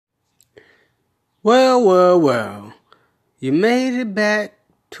Well. You made it back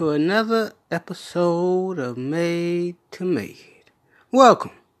to another episode of Made to Make It.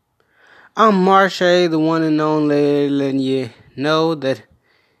 Welcome. I'm Marsha, the one and only, letting you know that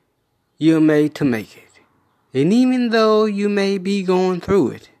you're made to make it. And even though you may be going through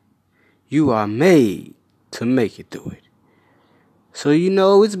it, you are made to make it through it. So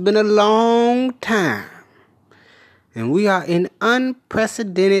it's been a long time. And we are in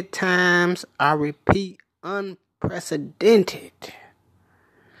unprecedented times. I repeat, unprecedented.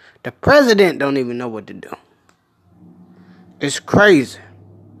 The president don't even know what to do. It's crazy.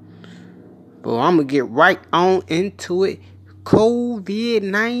 But I'm going to get right on into it.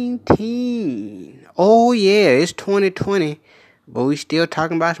 COVID-19. Oh, yeah, it's 2020. But we still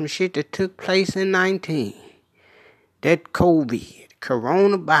talking about some shit that took place in 19. That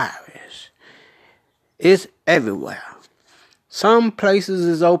coronavirus. It's everywhere. Some places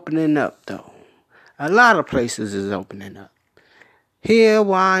is opening up, though. A lot of places is opening up. Here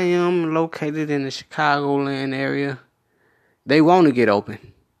where I am, located in the Chicagoland area, they want to get open.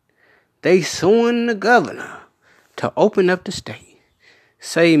 They suing the governor to open up the state.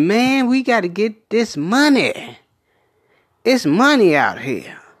 Say, man, we got to get this money. It's money out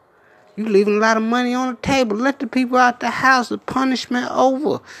here. You leaving a lot of money on the table. Let the people out the house. The punishment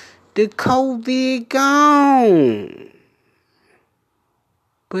over. The COVID gone.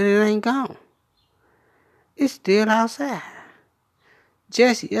 But it ain't gone. It's still outside.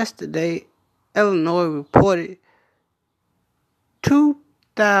 Just yesterday, Illinois reported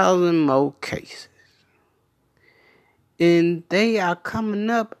 2,000 more cases. And they are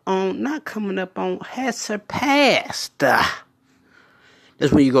has surpassed.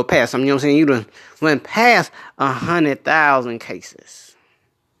 That's when you go past something, you know what I'm saying? You done went past 100,000 cases.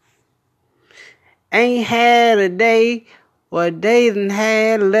 Ain't had a day or they done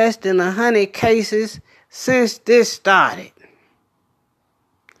had less than 100 cases since this started.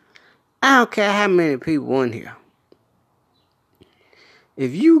 I don't care how many people in here.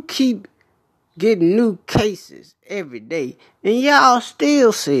 If you keep getting new cases every day, and y'all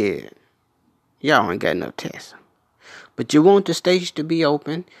still said y'all ain't got no tests, but you want the states to be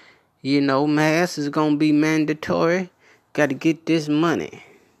open, masks is going to be mandatory, got to get this money.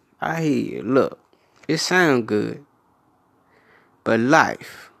 I hear you. Look, it sound good, but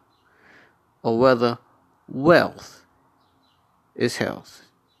life, or whether wealth, is health.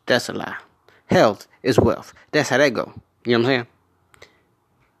 That's a lie. Health is wealth. That's how that go. You know what I'm saying?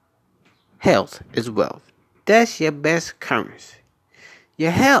 Health is wealth. That's your best currency.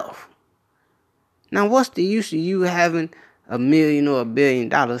 Your health. Now, what's the use of you having $1 million or $1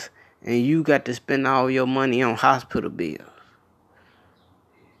 billion and you got to spend all your money on hospital bills?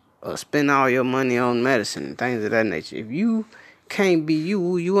 Or spend all your money on medicine and things of that nature. If you can't be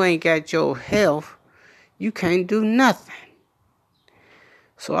you ain't got your health, you can't do nothing.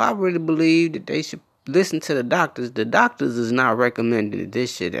 So I really believe that they should listen to the doctors. The doctors is not recommending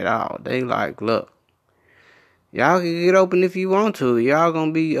this shit at all. They like, look, y'all can get open if you want to. Y'all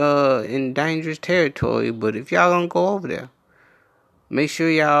gonna be in dangerous territory. But if y'all gonna go over there, make sure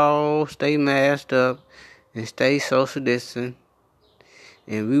y'all stay masked up and stay social distant.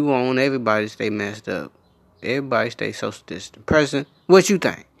 And we want everybody to stay masked up. Everybody stay social distant. President, what you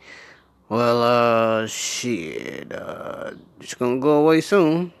think? Well, shit, it's gonna go away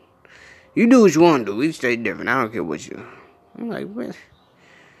soon. You do what you want to do. We stay different. I don't care what you. I'm like, what?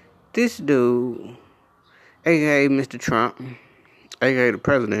 This dude, a.k.a. Mr. Trump, a.k.a. the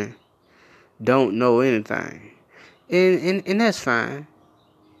president, don't know anything. And that's fine.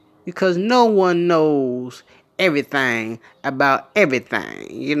 Because no one knows everything about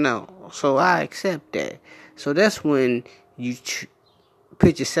everything, So I accept that. So that's when you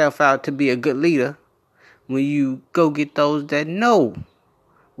put yourself out to be a good leader. When you go get those that know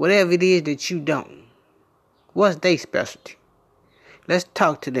whatever it is that you don't. What's their specialty? Let's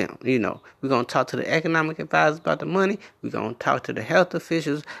talk to them. We're going to talk to the economic advisors about the money. We're going to talk to the health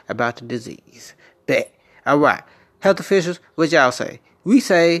officials about the disease. Bet. All right. Health officials, what y'all say? We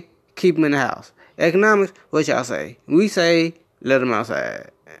say, keep them in the house. Economics, what y'all say? We say, let them outside.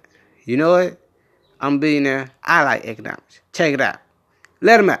 You know what? I'm a billionaire. I like economics. Check it out.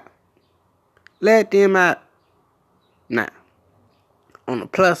 Let them out. Let them out. Now, on the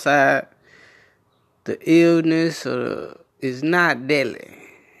plus side, the illness is not deadly.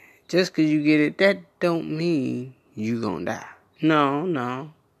 Just because you get it, that don't mean you gonna die.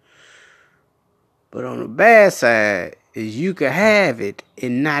 No. But on the bad side, is you can have it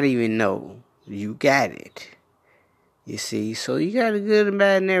and not even know you got it. You see, so you got the good and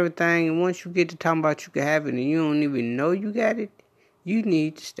bad and everything. And once you get to talking about you can have it and you don't even know you got it, you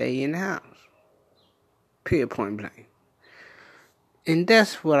need to stay in the house. Period, point blank. And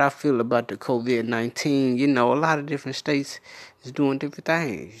that's what I feel about the COVID-19. You know, a lot of different states is doing different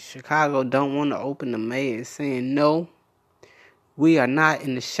things. Chicago don't want to open. The mayor is saying no. We are not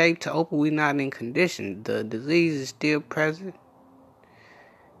in the shape to open. We're not in condition. The disease is still present.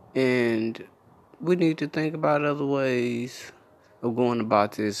 And we need to think about other ways of going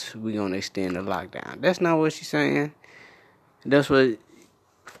about this. We're going to extend the lockdown. That's not what she's saying. That's what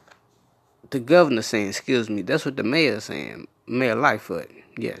the governor's saying. Excuse me. That's what the mayor's saying. Mayor Lightfoot.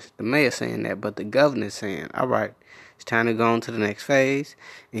 Yes, the mayor's saying that. But the governor's saying, all right, it's time to go on to the next phase.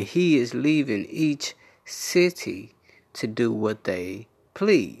 And he is leaving each city to do what they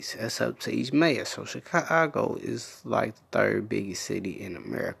please. That's up to each mayor. So Chicago is like the third biggest city in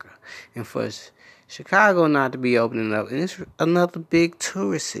America. And for Chicago not to be opening up, and it's another big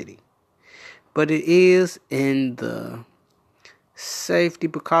tourist city. But it is in the safety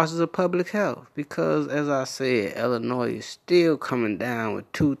precautions of public health. Because, as I said, Illinois is still coming down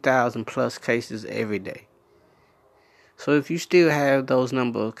with 2,000 plus cases every day. So if you still have those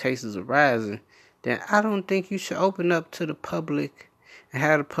number of cases arising, then I don't think you should open up to the public and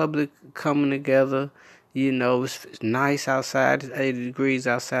have the public coming together. You know, it's nice outside. It's 80 degrees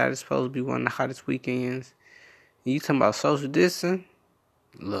outside. It's supposed to be one of the hottest weekends. And you talking about social distancing?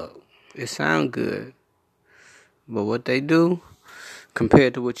 Look, it sounds good. But what they do,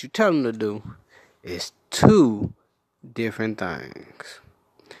 compared to what you tell them to do, is two different things.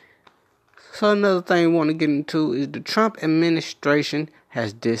 So another thing we want to get into is the Trump administration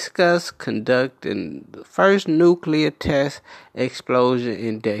has discussed conducting the first nuclear test explosion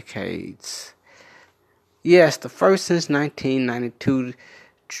in decades. Yes, the first since 1992.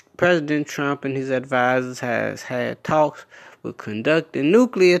 President Trump and his advisors has had talks with conducting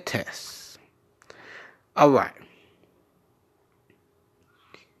nuclear tests. All right.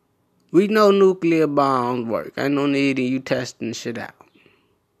 We know nuclear bombs work. Ain't no need in you testing shit out.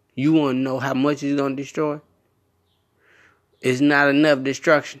 You want to know how much it's going to destroy? It's not enough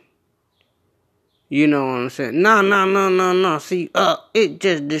destruction. You know what I'm saying? No. See, it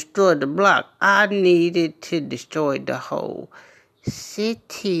just destroyed the block. I needed to destroy the whole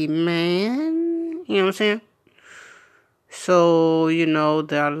city, man. You know what I'm saying? So, you know,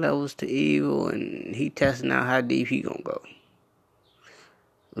 there are levels to evil, and he testing out how deep he gonna go.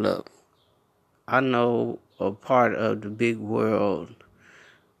 Look, I know a part of the big world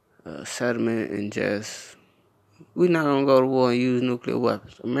settlement and just, we're not going to go to war and use nuclear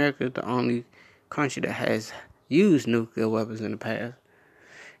weapons. America is the only country that has used nuclear weapons in the past.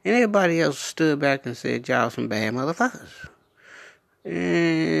 And everybody else stood back and said, y'all some bad motherfuckers.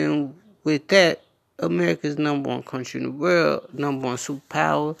 And with that, America's number one country in the world, number one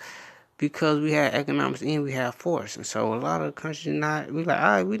superpower, because we have economics and we have force. And so a lot of countries we like, all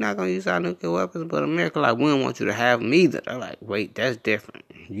right, we're not going to use our nuclear weapons, but America, like, we don't want you to have them either. They're like, wait, that's different.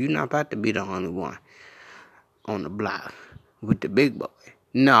 You're not about to be the only one on the block with the big boy.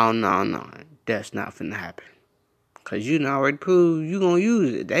 No. That's not finna happen. Because you already proved you going to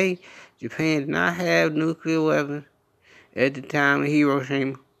use it. Japan did not have nuclear weapons at the time of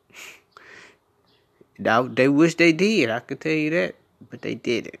Hiroshima. They wish they did, I can tell you that. But they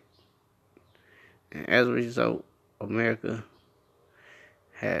didn't. And as a result, America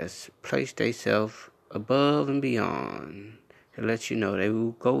has placed themselves above and beyond to let you know they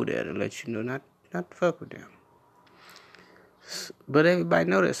will go there to let you know not to fuck with them. But everybody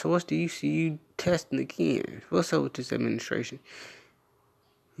know that. So what's the use of you testing again? What's up with this administration?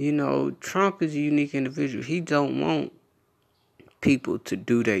 You know, Trump is a unique individual. He don't want people to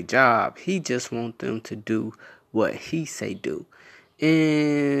do their job. He just want them to do what he say do.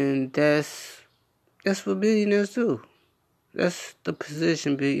 And that's what billionaires do. That's the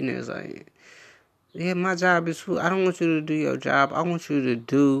position billionaires are in. Yeah, my job is food. I don't want you to do your job. I want you to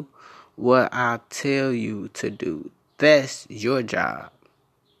do what I tell you to do. That's your job.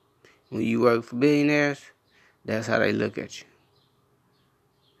 When you work for billionaires, that's how they look at you.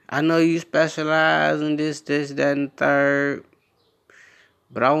 I know you specialize in this, that, and the third.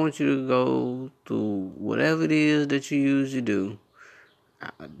 But I want you to go through whatever it is that you usually do.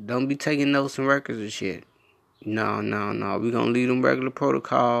 Don't be taking notes and records and shit. No. We're going to leave them regular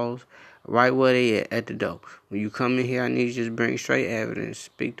protocols right where they at the door. When you come in here, I need you to bring straight evidence.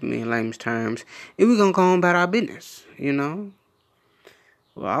 Speak to me in layman's terms. And we're going to go on about our business, you know.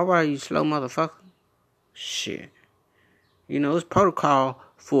 Well, all right, you slow motherfucker. Shit. You know, it's protocol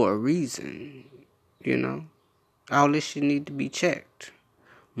for a reason, you know. All this shit need to be checked.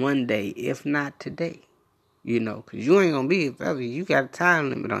 One day, if not today. You know, because you ain't going to be here forever. You got a time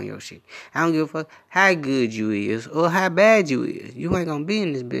limit on your shit. I don't give a fuck how good you is or how bad you is. You ain't going to be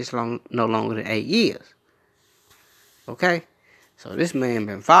in this bitch no longer than 8 years. Okay? So this man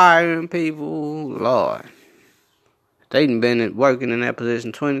been firing people, Lord. They done been working in that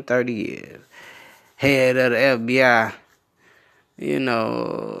position 20, 30 years. Head of the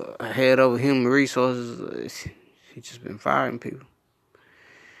FBI, head over human resources. He just been firing people.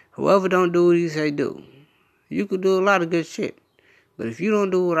 Whoever don't do what he say do. You could do a lot of good shit. But if you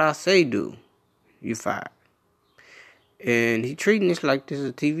don't do what I say do, you fired. And he treating this like this is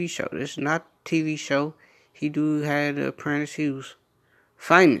a TV show. This is not a TV show. He had The Apprentice. He was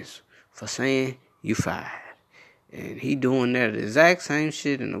famous for saying you fired. And he doing that exact same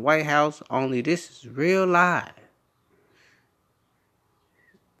shit in the White House, only this is real live.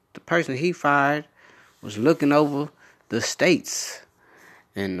 The person he fired was looking over the states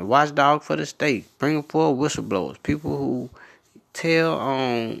and the watchdog for the state, bringing forward whistleblowers, people who tell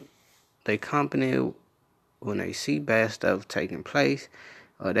on their company when they see bad stuff taking place,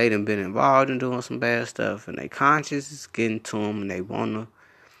 or they done been involved in doing some bad stuff, and their conscience is getting to them, and they want to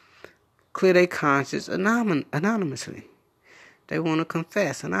clear their conscience anonymously. They want to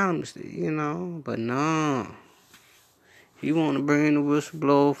confess anonymously, but no. You want to bring the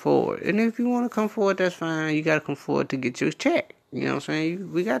whistleblower forward. And if you want to come forward, that's fine. You got to come forward to get your check. You know what I'm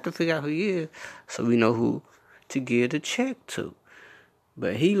saying? We got to figure out who he is so we know who to give the check to.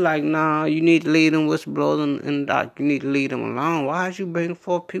 But he like, nah, you need to leave them whistleblowers in the dock. You need to leave them alone. Why is you bringing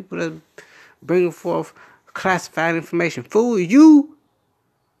forth people that bringing forth classified information? Fool, you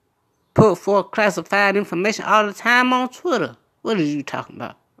put forth classified information all the time on Twitter. What are you talking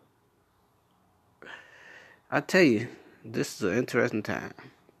about? I tell you, this is an interesting time.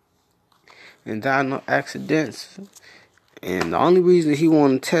 And there are no accidents. And the only reason he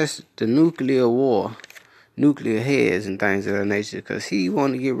want to test the nuclear heads and things of that nature, because he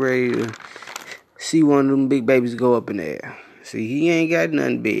want to get ready to see one of them big babies go up in the air. See, he ain't got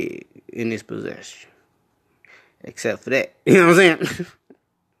nothing big in his possession. Except for that. You know what I'm saying?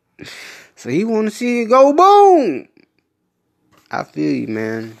 So he want to see it go boom. I feel you,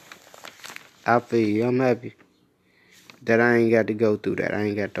 man. I feel you. I'm happy that I ain't got to go through that. I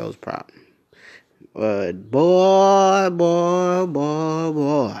ain't got those problems. But boy.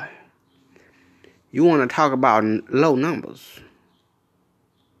 You want to talk about low numbers.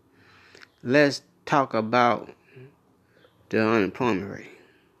 Let's talk about the unemployment rate.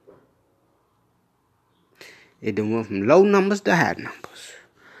 It done went from low numbers to high numbers.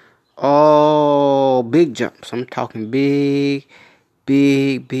 Oh, big jumps. I'm talking big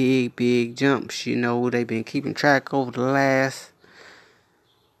jumps. They've been keeping track over the last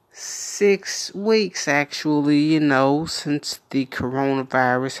 6 weeks, actually, since the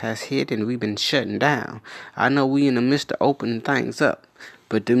coronavirus has hit and we've been shutting down. I know we in the midst of opening things up,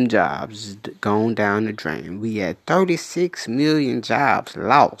 but them jobs is gone down the drain. We had 36 million jobs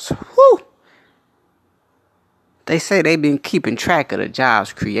lost. Whew! They say they've been keeping track of the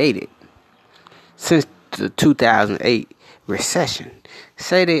jobs created since the 2008 recession.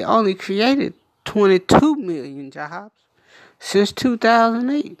 Say they only created 22 million jobs since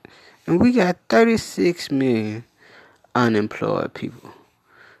 2008. And we got 36 million unemployed people.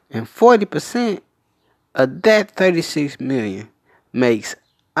 And 40% of that 36 million makes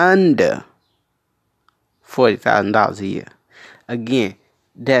under $40,000 a year. Again,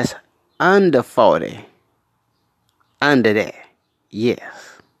 that's under 40. Under that,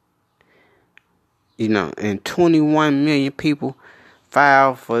 yes. And 21 million people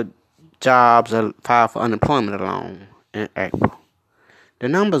filed for jobs or filed for unemployment alone in April. The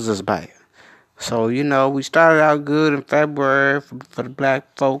numbers is bad. So, we started out good in February for the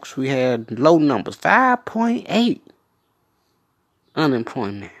black folks. We had low numbers, 5.8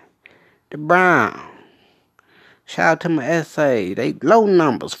 unemployment. The Brown, shout out to my SA, they low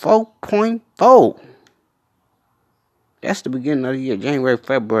numbers, 4.4. That's the beginning of the year, January,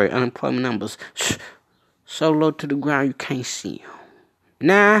 February, unemployment numbers so low to the ground you can't see them.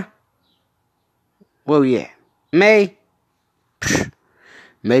 Now, where we at? May?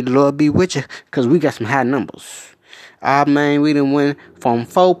 May the Lord be with you, because we got some high numbers. We done went from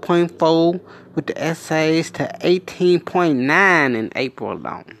 4.4 with the essays to 18.9 in April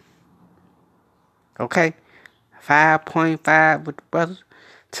alone. Okay? 5.5 with the brothers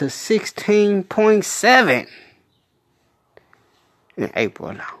to 16.7 in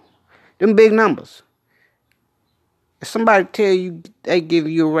April alone. Them big numbers. If somebody tell you they give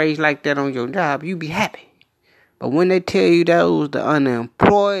you a raise like that on your job, you be happy. But when they tell you that was the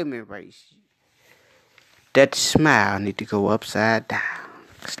unemployment rate, that smile need to go upside down.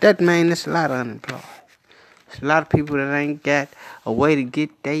 Because that means there's a lot of unemployed. There's a lot of people that ain't got a way to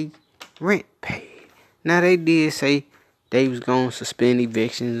get their rent paid. Now they did say they was going to suspend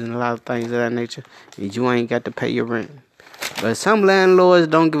evictions and a lot of things of that nature, and you ain't got to pay your rent. But some landlords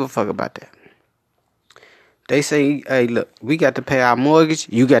don't give a fuck about that. They say, hey, look, we got to pay our mortgage,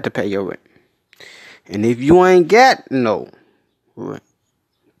 you got to pay your rent. And if you ain't got no rent,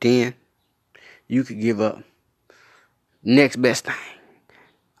 then you could give up. Next best thing.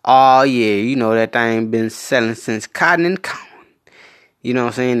 Oh, yeah, you know that thing been selling since cotton and corn. You know what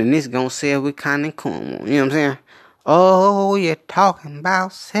I'm saying? And this gonna sell with cotton and corn. You know what I'm saying? Oh, you're talking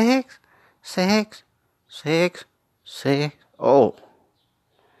about sex. Oh,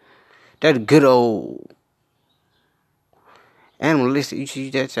 that good old animalistic. You see,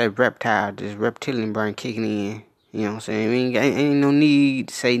 that's that reptile, this reptilian brain kicking in. You know what I'm saying? Ain't no need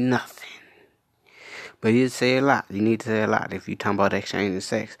to say nothing. But you say a lot. You need to say a lot if you talking about exchanging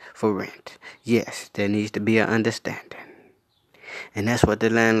sex for rent. Yes, there needs to be an understanding. And that's what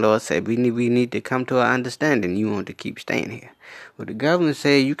the landlord said. We need to come to an understanding. You want to keep staying here. Well, the government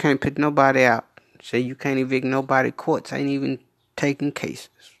said you can't put nobody out. Say you can't evict nobody. Courts ain't even taking cases.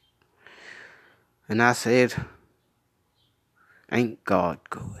 And I said, ain't God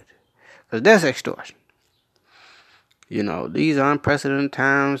good? Because that's extortion. You know, these are unprecedented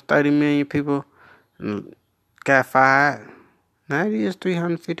times. 30 million people got fired. Now it is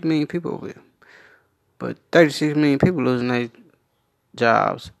 350 million people over here. But 36 million people losing their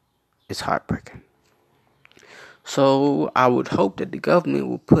jobs is heartbreaking. So I would hope that the government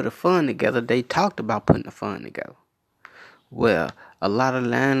will put a fund together. They talked about putting a fund together. Well, a lot of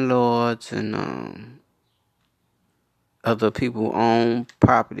landlords and other people who own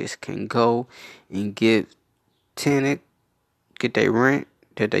properties can go and get their rent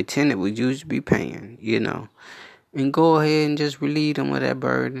that their tenant would usually be paying, you know. And go ahead and just relieve them of that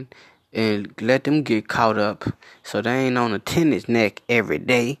burden and let them get caught up so they ain't on a tenant's neck every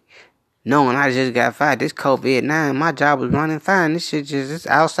day. Knowing I just got fired. This COVID-19, my job was running fine. This shit it's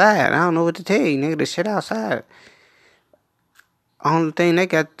outside. I don't know what to tell you, nigga. The shit outside. Only thing they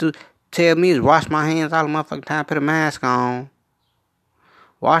got to tell me is wash my hands all the motherfucking time. Put a mask on.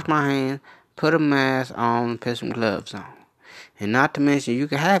 Wash my hands. Put a mask on and put some gloves on. And not to mention, you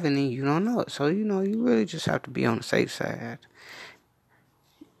can have it and you don't know it. So, you know, you really just have to be on the safe side.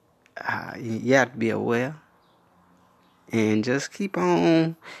 You have to be aware. And just keep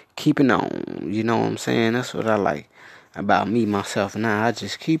on keeping on. You know what I'm saying? That's what I like about me, myself, now. I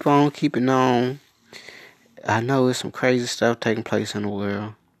just keep on keeping on. I know there's some crazy stuff taking place in the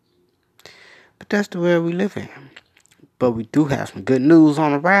world. But that's the world we live in. But we do have some good news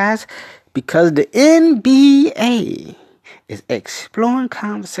on the rise. Because the NBA is exploring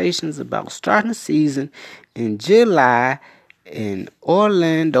conversations about starting the season in July in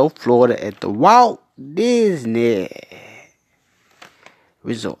Orlando, Florida at the Walt Disney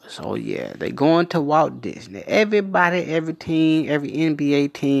Resort. So yeah, they going to Walt Disney. Everybody, every team, every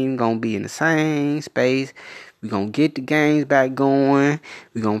NBA team gonna be in the same space. We gonna get the games back going.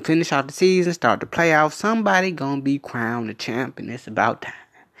 We gonna finish out the season, start the playoffs. Somebody gonna be crowned the champ, and it's about time.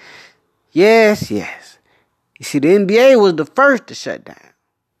 Yes. You see, the NBA was the first to shut down.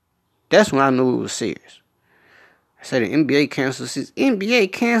 That's when I knew it was serious. I said the NBA canceled the season.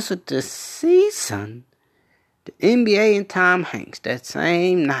 NBA canceled the season. The NBA and Tom Hanks that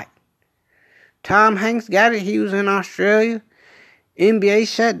same night. Tom Hanks got it. He was in Australia. NBA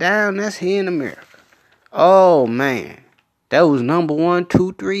shut down. That's here in America. Oh, man. That was number 1,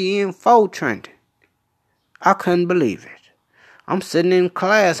 2, 3, and 4 trending. I couldn't believe it. I'm sitting in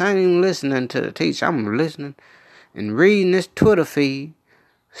class. I ain't even listening to the teacher. I'm listening and reading this Twitter feed.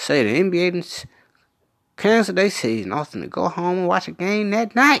 Say the NBA canceled their season. Austin to go home and watch a game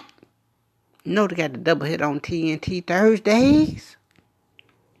that night. You know they got the double hit on TNT Thursdays.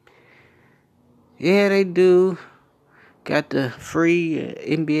 Yeah, they do. Got the free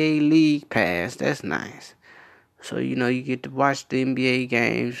NBA League Pass. That's nice. So, you know, you get to watch the NBA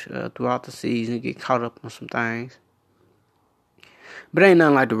games throughout the season. Get caught up on some things. But ain't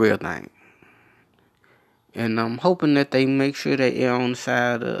nothing like the real thing. And I'm hoping that they make sure they are on the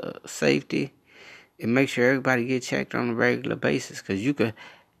side of safety. And make sure everybody get checked on a regular basis. Because you could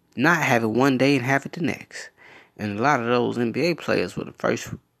not have it one day and have it the next. And a lot of those NBA players were the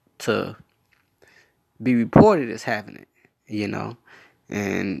first to be reported as having it, you know.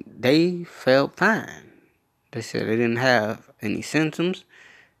 And they felt fine. They said they didn't have any symptoms.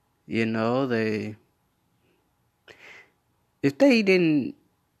 You know, if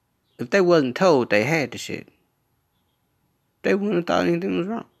they wasn't told they had the shit, they wouldn't have thought anything was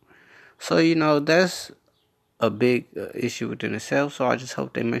wrong. So, you know, that's a big issue within itself. So I just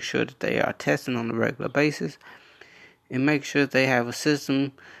hope they make sure that they are testing on a regular basis and make sure that they have a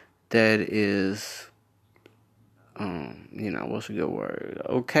system that is what's a good word?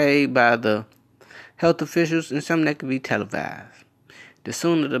 Okay by the health officials, and something that could be televised. The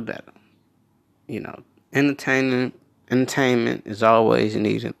sooner the better. Entertainment is always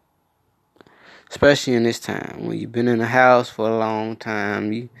needed. Especially in this time when you've been in the house for a long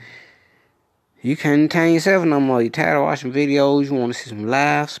time. You can't entertain yourself no more. You're tired of watching videos. You want to see some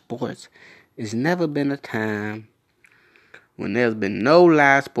live sports. It's never been a time when there's been no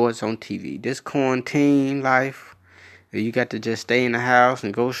live sports on TV. This quarantine life, you got to just stay in the house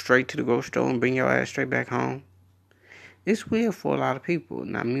and go straight to the grocery store and bring your ass straight back home. It's weird for a lot of people.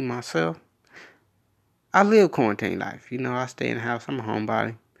 Not me, myself. I live quarantine life. I stay in the house. I'm a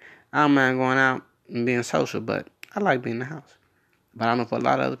homebody. I don't mind going out and being social, but I like being in the house. But I know for a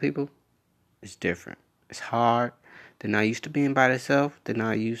lot of other people, it's different. It's hard. They're not used to being by themselves. They're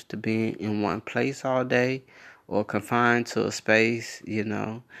not used to being in one place all day or confined to a space,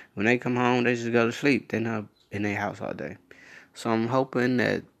 When they come home, they just go to sleep. They're not in their house all day. So I'm hoping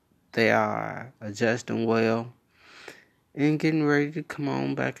that they are adjusting well and getting ready to come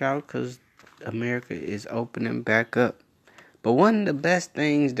on back out because America is opening back up. But one of the best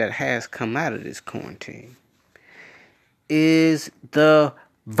things that has come out of this quarantine is the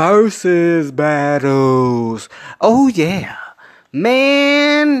versus battles. Oh, yeah.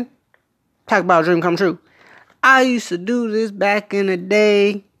 Man, talk about a dream come true. I used to do this back in the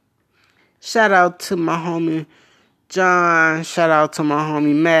day. Shout out to my homie John. Shout out to my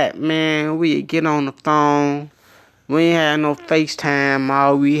homie Matt. Man, we'd get on the phone. We ain't had no FaceTime.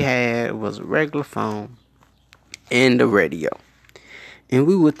 All we had was a regular phone and the radio. And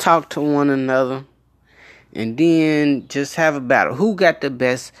we would talk to one another and then just have a battle. Who got the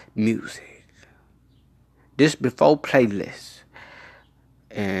best music? This before playlists.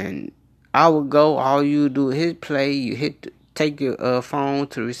 And I would go, all you do is hit play, you take your phone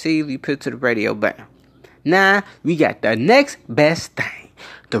to receive, you put it to the radio, bam. Now, we got the next best thing.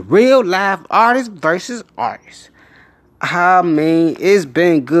 The real live artist versus artist. I mean, it's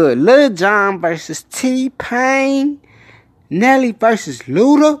been good. Lil Jon versus T-Pain. Nelly versus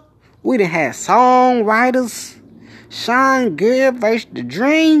Luda. We done had songwriters. Sean Gill versus The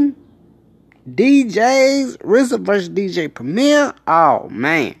Dream. DJs. RZA versus DJ Premier. Oh,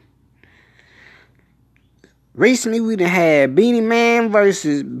 man. Recently, we done had Beanie Man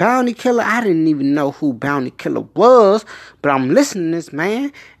versus Bounty Killer. I didn't even know who Bounty Killer was, but I'm listening to this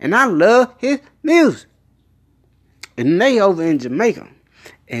man, and I love his music. And they over in Jamaica.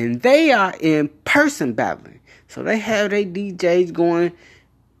 And they are in person battling. So they have their DJs going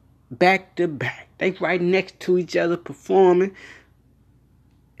back to back. They right next to each other performing.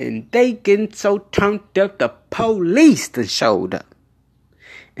 And they getting so turned up, the police done showed up.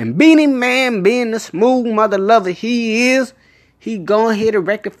 And Beanie Man, being the smooth mother lover he is, he going here to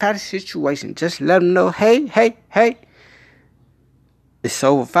rectify the situation. Just let them know, hey. It's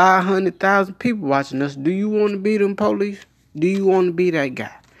over 500,000 people watching us. Do you want to be them police? Do you want to be that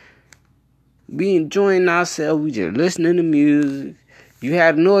guy? We enjoying ourselves. We just listening to music. You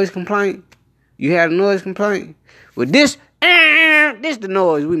had a noise complaint? Well, this the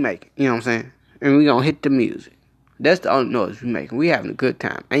noise we making. You know what I'm saying? And we gonna hit the music. That's the only noise we making. We having a good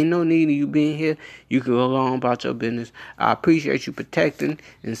time. Ain't no need of you being here. You can go on about your business. I appreciate you protecting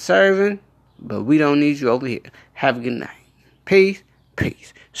and serving, but we don't need you over here. Have a good night. Peace.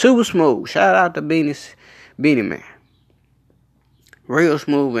 Super smooth. Shout out to Beanie Man. Real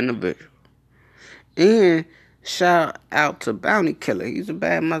smooth individual. And shout out to Bounty Killer. He's a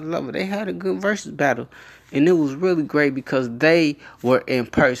bad mother lover. They had a good versus battle. And it was really great because they were in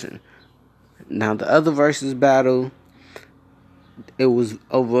person. Now the other versus battle, it was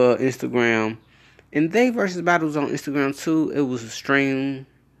over Instagram. And they versus battles on Instagram too. It was a stream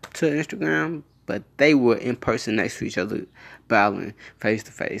to Instagram. But they were in person next to each other, battling face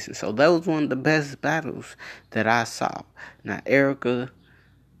to face. And so that was one of the best battles that I saw. Now, Erykah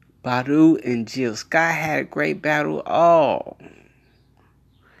Badu and Jill Scott had a great battle. Oh,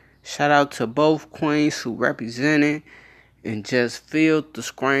 shout out to both queens who represented and just filled the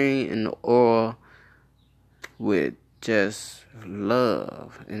screen and the aura with just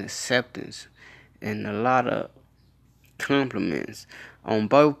love and acceptance and a lot of compliments on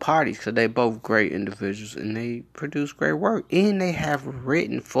both parties because they both great individuals and they produce great work and they have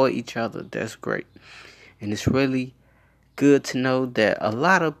written for each other. That's great. And it's really good to know that a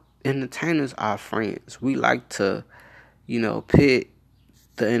lot of entertainers are friends. We like to, pit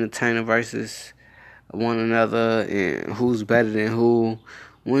the entertainer versus one another and who's better than who,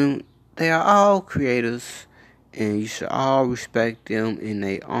 when they are all creators and you should all respect them in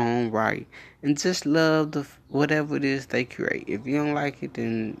their own right and just love whatever it is they create. If you don't like it,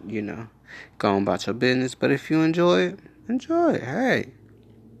 then go on about your business. But if you enjoy it, enjoy it. Hey,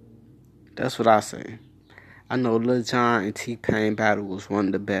 that's what I say. I know Lil Jon and T-Pain battle was one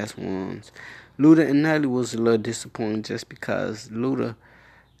of the best ones. Luda and Nelly was a little disappointing just because not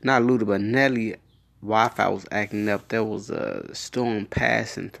Luda, but Nelly Wi-Fi was acting up. There was a storm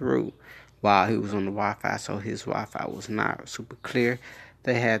passing through while he was on the Wi-Fi, so his Wi-Fi was not super clear.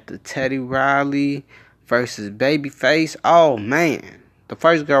 They had the Teddy Riley versus Babyface. Oh, man. The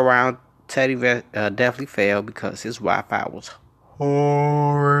first go-round, Teddy definitely failed because his Wi-Fi was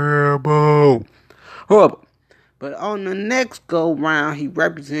horrible. But on the next go-round, he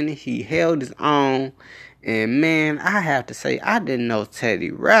represented, he held his own. And, man, I have to say, I didn't know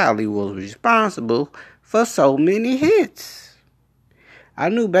Teddy Riley was responsible for so many hits. I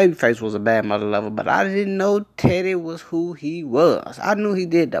knew Babyface was a bad mother lover, but I didn't know Teddy was who he was. I knew he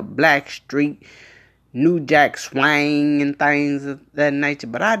did the Blackstreet, New Jack Swing and things of that nature,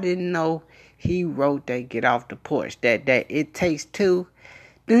 but I didn't know he wrote that Get Off the Porch, that It Takes Two.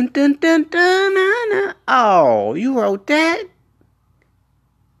 Dun, dun, dun, dun, dun, dun. Oh, you wrote that?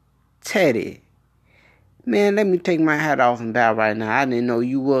 Teddy. Man, let me take my hat off and bow right now. I didn't know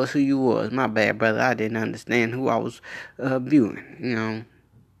you was who you was. My bad, brother. I didn't understand who I was viewing,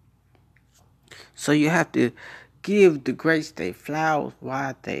 So you have to give the greats their flowers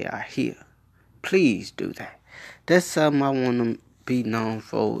while they are here. Please do that. That's something I want to be known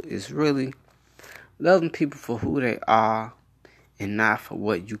for, is really loving people for who they are and not for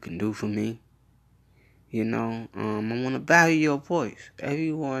what you can do for me. I want to value your voice.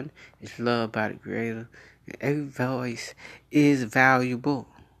 Everyone is loved by the Creator. And every voice is valuable.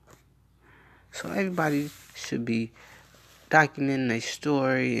 So everybody should be documenting their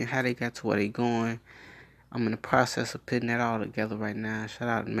story and how they got to where they going. I'm in the process of putting that all together right now. Shout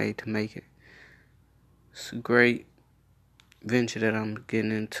out to Made to Make It. It's a great venture that I'm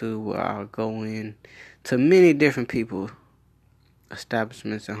getting into, where I'll go in to many different people,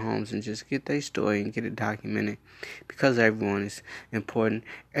 establishments and homes, and just get their story and get it documented, because everyone is important.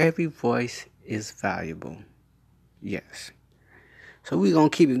 Every voice is valuable. Yes. So we're going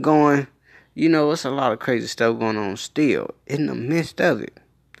to keep it going. It's a lot of crazy stuff going on still in the midst of it.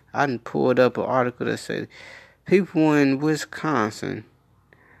 I done pulled up an article that said people in Wisconsin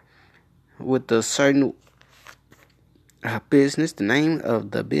with a certain business, the name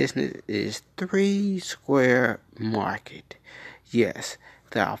of the business is 3 Square Market. Yes,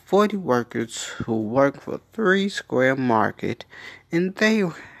 there are 40 workers who work for 3 Square Market, and they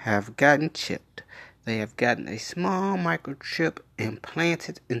have gotten chipped. They have gotten a small microchip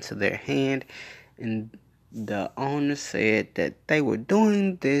implanted into their hand, and the owner said that they were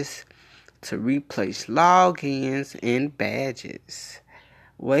doing this to replace logins and badges.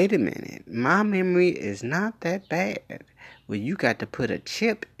 Wait a minute, my memory is not that bad. Well, you got to put a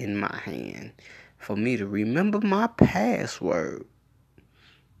chip in my hand for me to remember my password.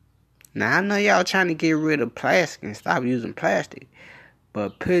 Now, I know y'all trying to get rid of plastic and stop using plastic,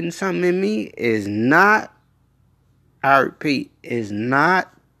 but putting something in me is not, I repeat, is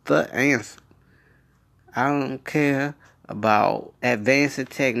not the answer. I don't care about advancing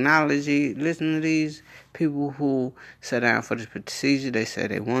technology. Listen to these people who sat down for this procedure. They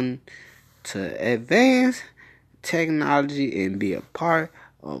said they want to advance technology and be a part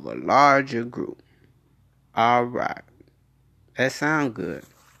of a larger group. All right. That sounds good.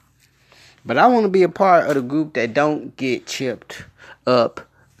 But I want to be a part of the group that don't get chipped up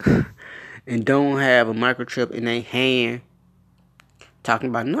and don't have a microchip in their hand. Talking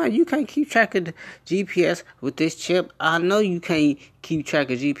about, no, you can't keep track of the GPS with this chip. I know you can't keep track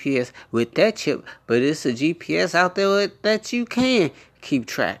of GPS with that chip, but it's a GPS out there that you can keep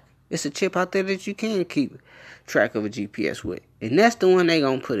track. It's a chip out there that you can keep track of a GPS with. And that's the one they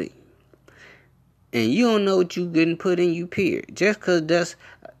gonna put in. And you don't know what you getting put in, you period. Just because that's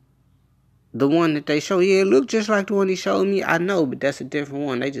the one that they show. Yeah, it look just like the one he showed me. I know, but that's a different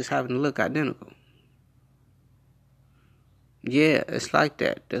one. They just happen to look identical. Yeah, it's like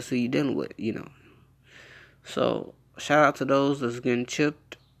that. That's who you dealing with, So, shout out to those that's getting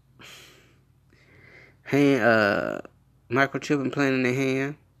chipped. Microchip implanted in their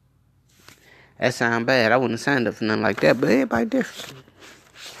hand. That sound bad. I wouldn't have signed up for nothing like that, but everybody different.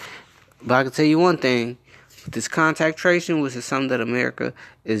 But I can tell you one thing. This contact tracing, which is something that America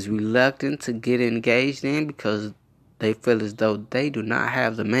is reluctant to get engaged in because they feel as though they do not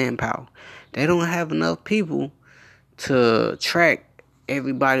have the manpower. They don't have enough people to track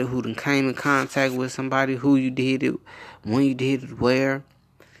everybody who done came in contact with somebody, who you did it, when you did it, where.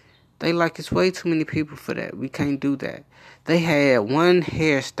 They like it's way too many people for that. We can't do that. They had one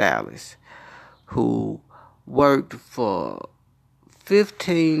hairstylist who worked for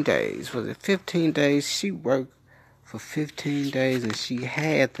 15 days. Was it 15 days? She worked for 15 days and she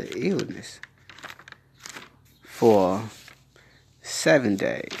had the illness for 7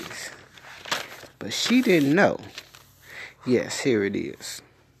 days. But she didn't know. Yes, here it is.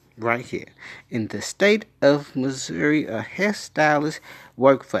 Right here. In the state of Missouri, a hairstylist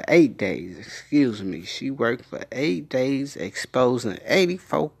worked for 8 days. Excuse me. She worked for 8 days, exposing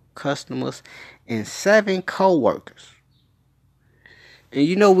 84 customers and 7 co-workers. And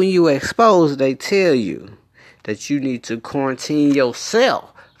you know when you expose, they tell you that you need to quarantine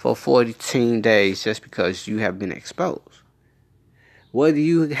yourself for 14 days just because you have been exposed. Whether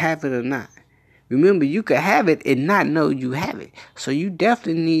you have it or not. Remember, you could have it and not know you have it. So you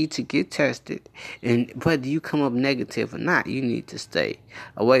definitely need to get tested. And whether you come up negative or not, you need to stay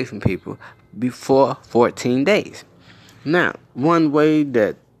away from people before 14 days. Now, one way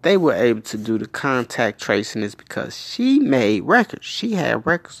that they were able to do the contact tracing is because she made records. She had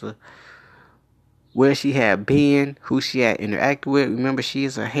records of where she had been, who she had interacted with. Remember, she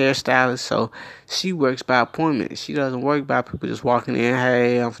is a hairstylist, so she works by appointment. She doesn't work by people just walking in,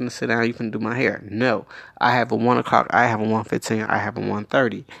 hey, I'm finna sit down, you finna do my hair. No, I have a 1 o'clock, I have a 1:15, I have a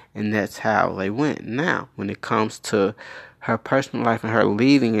 1:30, and that's how they went. Now, when it comes to her personal life and her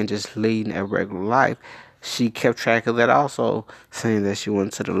leaving and just leading a regular life, she kept track of that also, saying that she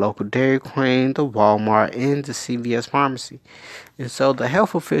went to the local Dairy Queen, the Walmart, and the CVS pharmacy. And so the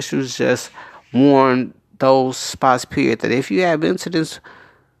health officials just warned those spots, period, that if you have been to this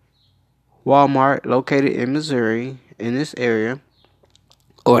Walmart located in Missouri, in this area,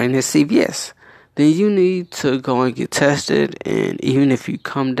 or in this CVS, then you need to go and get tested. And even if you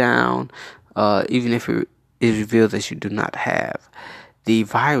come down, even if it is revealed that you do not have the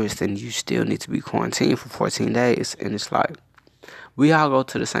virus, then you still need to be quarantined for 14 days. And it's like, we all go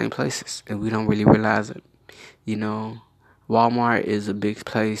to the same places and we don't really realize it. You know, Walmart is a big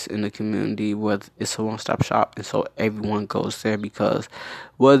place in the community where it's a one-stop shop, and so everyone goes there because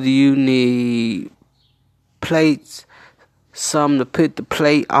whether you need plates, something to put the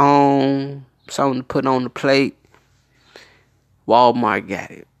plate on, something to put on the plate, Walmart got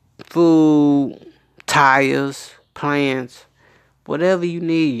it. Food, tires, plants, whatever you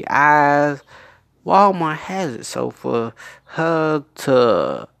need, eyes, Walmart has it. So for her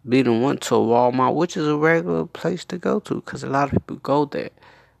to be the one to Walmart, which is a regular place to go to, because a lot of people go there.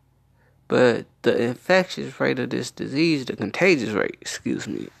 But the infectious rate of this disease, the contagious rate,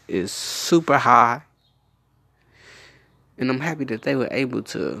 is super high. And I'm happy that they were able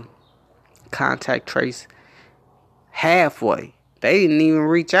to contact trace halfway. They didn't even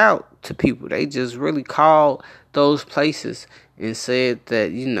reach out to people. They just really called those places and said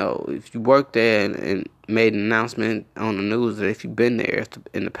that, you know, if you work there and made an announcement on the news that if you've been there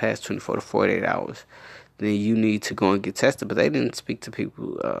in the past 24 to 48 hours, then you need to go and get tested. But they didn't speak to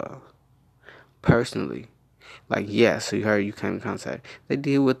people personally. Like, yeah, so you heard you came in contact. They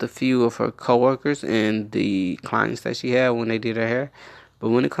did with a few of her coworkers and the clients that she had when they did her hair. But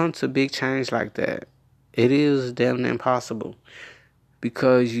when it comes to big change like that, it is damn near impossible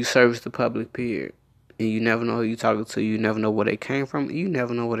because you service the public, period. And you never know who you're talking to. You never know where they came from. You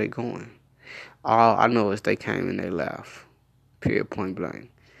never know where they're going. All I know is they came and they left. Period, point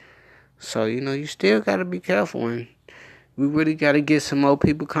blank. So, you know, you still got to be careful. And we really got to get some more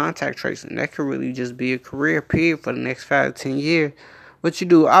people contact tracing. That could really just be a career, period, for the next 5 to 10 years. What you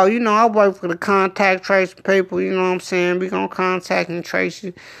do? Oh, you know, I work for the contact tracing people. You know what I'm saying? We going to contact and trace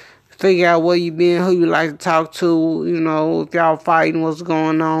you. Figure out where you been, who you like to talk to, you know, if y'all fighting, what's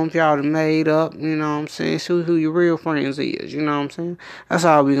going on, if y'all done made up, you know what I'm saying, see who your real friends is, you know what I'm saying, that's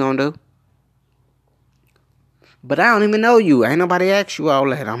all we gonna do. But I don't even know you, ain't nobody asked you all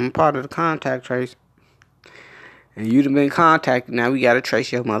that, I'm a part of the contact trace, and you done been contacted, now we gotta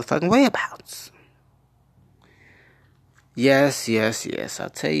trace your motherfucking whereabouts. Yes, I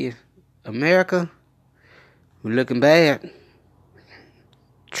tell you, America, we're looking bad.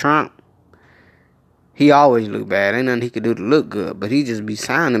 Trump, he always look bad. Ain't nothing he could do to look good, but he just be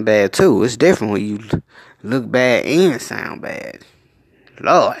sounding bad too. It's different when you look bad and sound bad.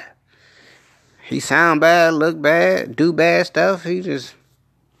 Lord, he sound bad, look bad, do bad stuff. You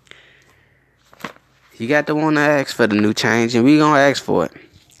got to want to ask for the new change, and we gonna ask for it.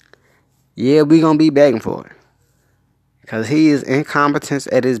 Yeah, we gonna be begging for it, cause he is incompetence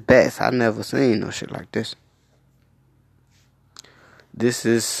at his best. I never seen no shit like this. This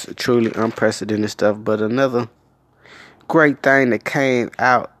is truly unprecedented stuff, but another great thing that came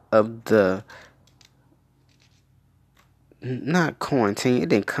out of the, not quarantine, it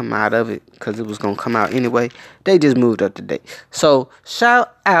didn't come out of it because it was going to come out anyway. They just moved up the date. So,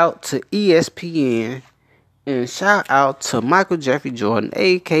 shout out to ESPN And shout out to Michael Jeffrey Jordan,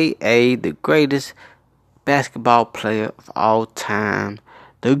 a.k.a. the greatest basketball player of all time,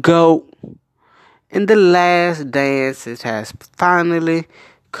 the GOAT. And The Last Dance has finally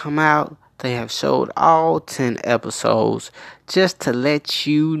come out. They have showed all 10 episodes just to let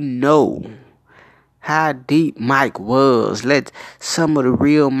you know how deep Mike was. Let some of the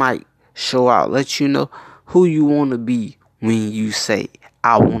real Mike show out. Let you know who you want to be when you say,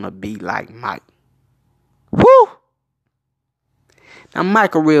 I want to be like Mike. Woo! Now,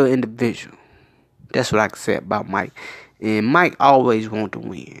 Mike a real individual. That's what I can say about Mike. And Mike always wanted to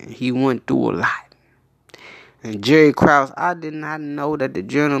win. He went through a lot. And Jerry Krause, I did not know that the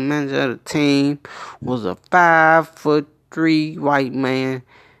general manager of the team was a 5'3" white man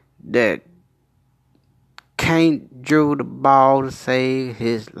that can't dribble the ball to save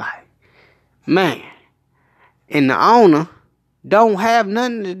his life. Man. And the owner don't have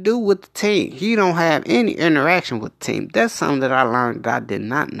nothing to do with the team. He don't have any interaction with the team. That's something that I learned that I did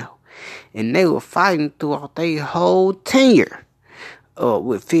not know. And they were fighting throughout their whole tenure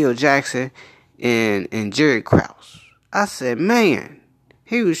with Phil Jackson and Jerry Krause. I said, man,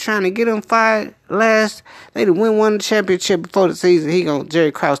 he was trying to get them fired last. They won one championship before the season.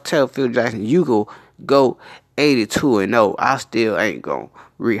 Jerry Krause tell Phil Jackson, you go 82-0. I still ain't gonna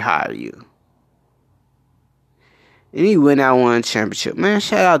rehire you. And he went out and won a championship. Man,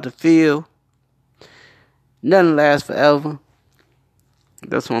 shout out to Phil. Nothing lasts forever.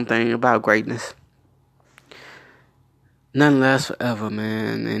 That's one thing about greatness. Nothing lasts forever,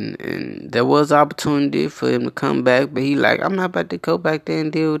 man. And there was opportunity for him to come back, but he like, I'm not about to go back there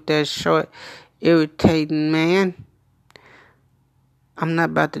and deal with that short, irritating man. I'm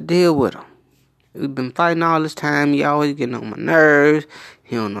not about to deal with him. We've been fighting all this time. He always getting on my nerves.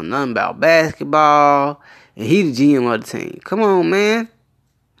 He don't know nothing about basketball. And he the GM of the team. Come on, man.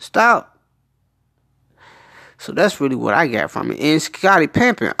 Stop. So that's really what I got from it. And Scottie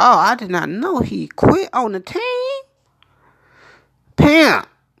Pippen. Oh, I did not know he quit on the team. Pimp.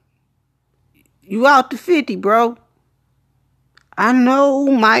 You out to 50, bro. I know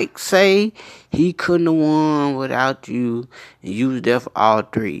Mike say he couldn't have won without you. And you was there for all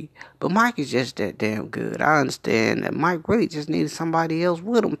three. But Mike is just that damn good. I understand that Mike really just needed somebody else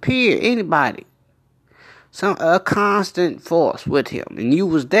with him. Period. Anybody. A constant force with him. And you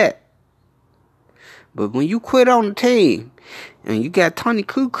was that. But when you quit on the team and you got Tony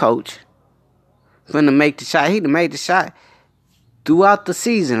Kukoc finna make the shot. He done made the shot throughout the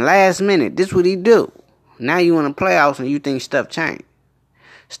season, last minute. This what he do. Now you in the playoffs and you think stuff changed.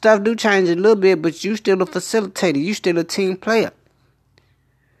 Stuff do change a little bit, but you still a facilitator. You still a team player.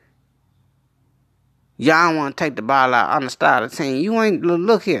 Y'all want to take the ball out on the start of the team. You ain't,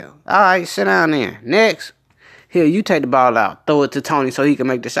 look here. All right, sit down there. Next. Here, you take the ball out. Throw it to Tony so he can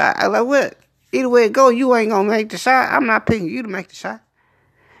make the shot. I like, what? Either way it go, you ain't going to make the shot. I'm not picking you to make the shot.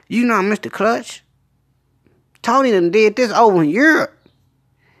 You know I'm Mr. Clutch. Tony done did this over in Europe.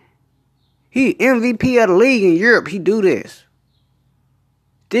 He MVP of the league in Europe. He do this.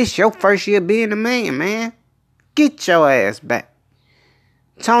 This your first year being the man. Get your ass back.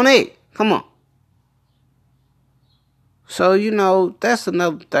 Tony, come on. So, that's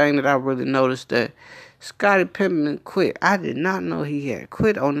another thing that I really noticed, that Scottie Pippen quit. I did not know he had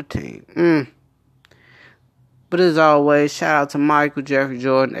quit on the team. But as always, shout out to Michael Jeffrey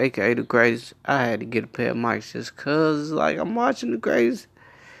Jordan, a.k.a. the greatest. I had to get a pair of mics just because, I'm watching the greatest.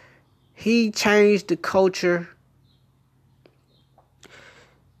 He changed the culture.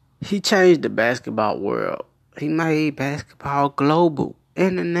 He changed the basketball world. He made basketball global,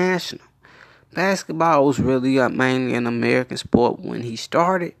 international. Basketball was really mainly an American sport when he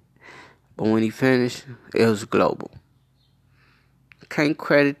started. But when he finished, it was global. Can't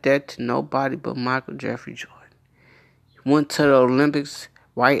credit that to nobody but Michael Jeffrey Jordan. He went to the Olympics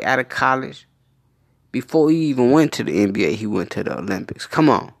right out of college. Before he even went to the NBA, he went to the Olympics. Come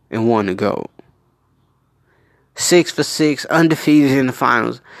on. And won the gold. 6 for 6, undefeated in the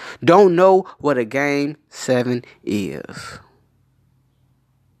finals. Don't know what a Game 7 is.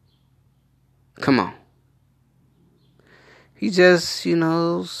 Come on. He just,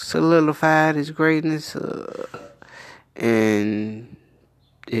 solidified his greatness. And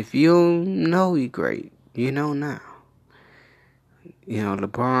if you don't know he great, you know now.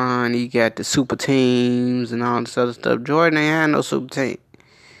 LeBron, he got the super teams and all this other stuff. Jordan ain't had no super team.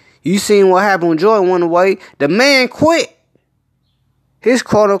 You seen what happened when Jordan went away. The man quit. His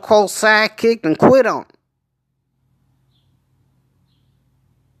quote-unquote sidekick and quit on him.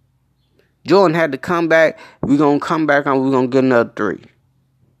 Jordan had to come back. We're going to come back and we're going to get another 3.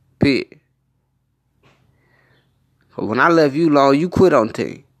 Period. But when I left you alone, you quit on the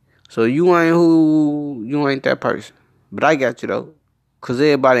team. So you ain't that person. But I got you though. Cause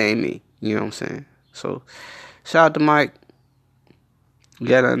everybody ain't me. You know what I'm saying? So shout out to Mike. You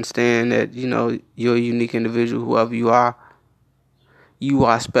gotta understand that, you're a unique individual, whoever you are. You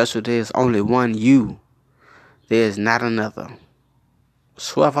are special. There's only one you. There's not another.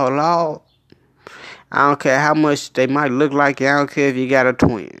 Swear for Lord. I don't care how much they might look like you. I don't care if you got a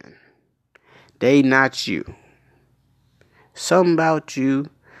twin. They not you. Something about you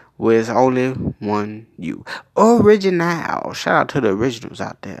where it's only one you. Original. Shout out to the originals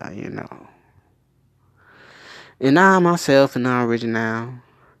out there, And I myself am not original.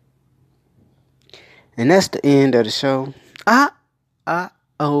 And that's the end of the show.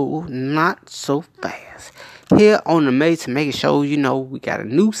 Oh, not so fast. Here on the Made to Make It show, we got a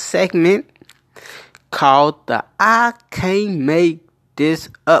new segment called the I Can't Make This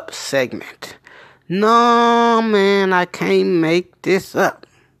Up segment. No, man, I can't make this up.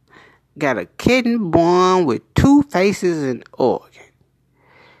 Got a kitten born with 2 faces and organ.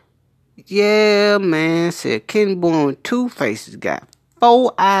 Yeah, man, said kitten born with 2 faces. Got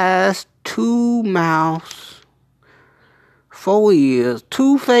 4 eyes, 2 mouths, 4 ears,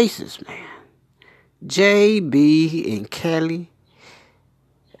 2 faces, man. JB and Kayla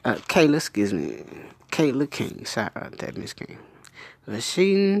King. Sorry about that, Miss King. But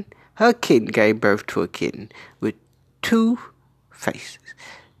her kitten gave birth to a kitten with 2 faces.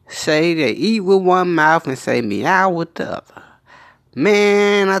 Say they eat with one mouth and say meow with the other.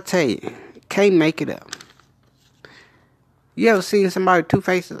 Man, I tell you, can't make it up. You ever seen somebody with 2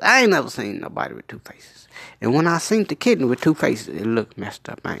 faces? I ain't never seen nobody with 2 faces. And when I seen the kitten with 2 faces, it looked messed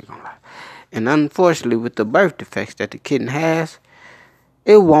up, I ain't gonna lie. And unfortunately, with the birth defects that the kitten has,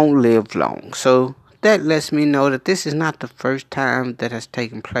 it won't live long. So that lets me know that this is not the first time that has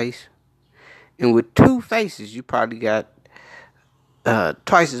taken place. And with 2 faces, you probably got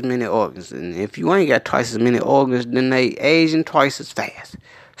twice as many organs. And if you ain't got twice as many organs, then they aging twice as fast.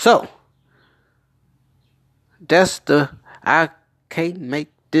 So that's the I Can't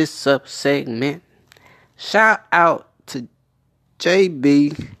Make This Up segment. Shout out to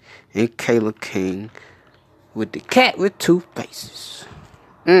JB and Kayla King with the cat with 2 faces.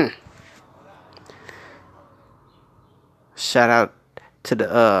 Shout out to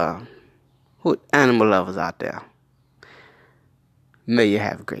the animal lovers out there. May you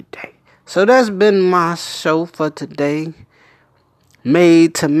have a great day. So that's been my show for today.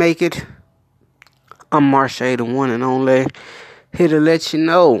 Made to Make It. I'm Marsha, the one and only. Here to let you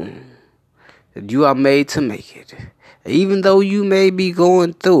know that you are made to make it. Even though you may be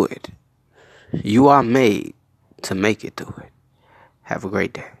going through it, you are made to make it through it. Have a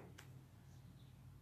great day.